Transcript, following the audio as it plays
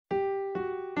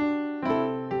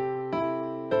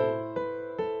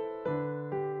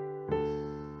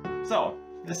So,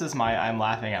 this is my I'm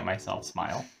laughing at myself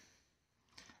smile.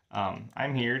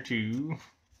 I'm here to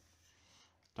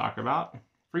talk about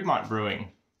Fremont Brewing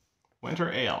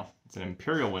Winter Ale. It's an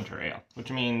Imperial Winter Ale, which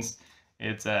means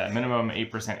it's a minimum 8%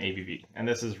 ABV, and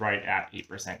this is right at 8%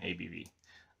 ABV.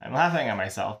 I'm laughing at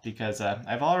myself because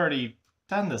I've already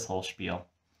done this whole spiel.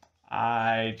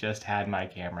 I just had my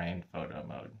camera in photo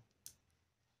mode.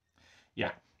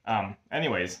 Yeah.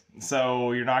 Anyways,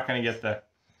 so you're not going to get the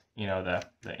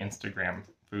Instagram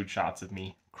food shots of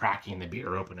me cracking the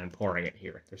beer open and pouring it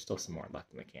here. There's still some more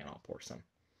left in the can. I'll pour some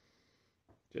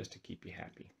just to keep you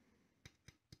happy.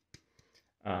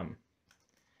 I'm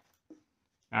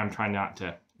trying not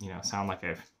to, sound like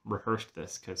I've rehearsed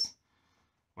this because,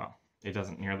 well, it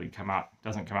doesn't come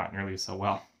out nearly so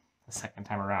well the second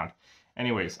time around.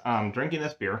 Anyways, drinking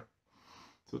this beer.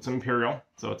 So it's Imperial,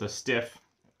 so it's a stiff,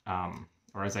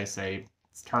 or as I say,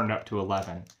 it's turned up to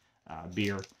 11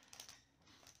 beer.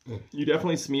 You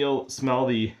definitely smell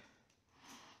the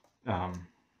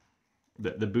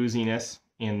booziness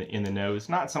in the nose.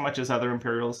 Not so much as other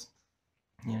Imperials.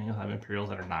 You'll have Imperials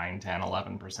that are 9, 10,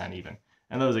 11% even.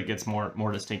 And those it gets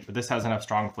more distinct. But this has enough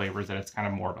strong flavors that it's kind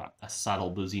of more of a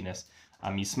subtle booziness.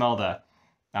 You smell the,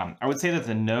 I would say that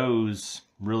the nose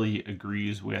really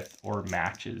agrees with or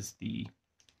matches the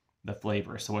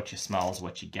flavor. So what you smell is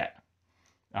what you get.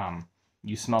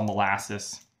 You smell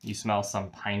molasses. You smell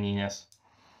some pininess.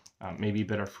 Maybe a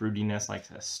bit of fruitiness, like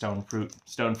a stone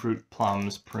fruit,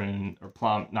 plums, prune, or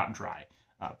plum, not dry.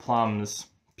 Plums,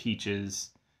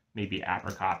 peaches, maybe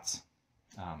apricots,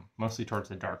 mostly towards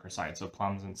the darker side, so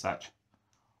plums and such.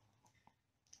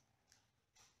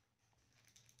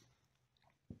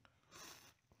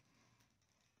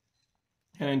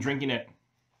 And in drinking it,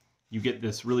 you get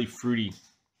this really fruity,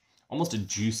 almost a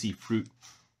juicy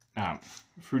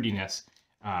fruitiness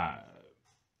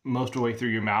most of the way through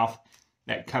your mouth.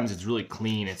 That comes, it's really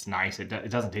clean, it's nice, it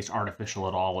doesn't taste artificial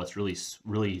at all. It's really,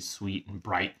 really sweet and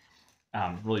bright,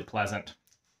 really pleasant.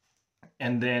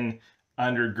 And then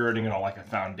undergirding it all like a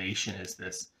foundation is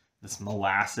this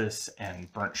molasses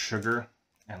and burnt sugar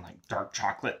and like dark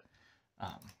chocolate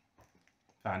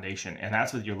foundation. And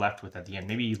that's what you're left with at the end.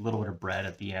 Maybe a little bit of bread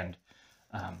at the end.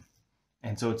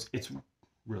 And so it's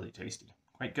really tasty,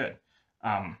 quite good.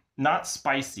 Not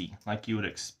spicy like you would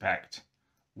expect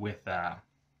with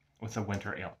a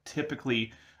winter ale.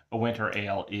 Typically, a winter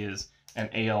ale is an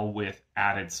ale with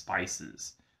added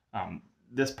spices.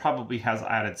 This probably has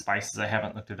added spices. I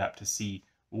haven't looked it up to see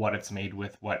what it's made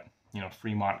with, what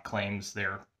Fremont claims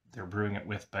they're brewing it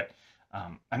with, but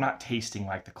I'm not tasting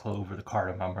like the clove or the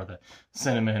cardamom or the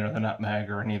cinnamon or the nutmeg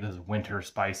or any of those winter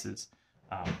spices.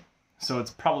 So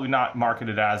it's probably not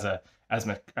marketed as a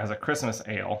Christmas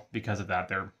ale because of that.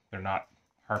 They're not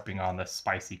harping on the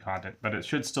spicy content, but it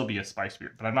should still be a spice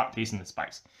beer. But I'm not tasting the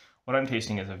spice. What I'm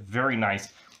tasting is a very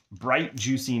nice, bright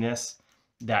juiciness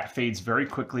that fades very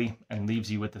quickly and leaves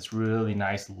you with this really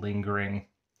nice lingering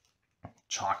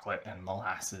chocolate and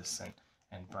molasses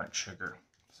and burnt sugar.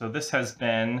 So this has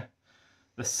been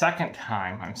the second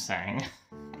time I'm saying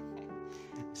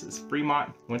this is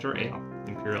Fremont Winter Ale,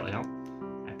 Imperial Ale.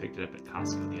 I picked it up at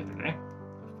Costco the other day,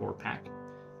 a 4-pack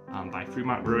by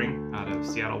Fremont Brewing out of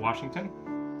Seattle, Washington.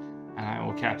 And I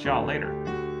will catch y'all later.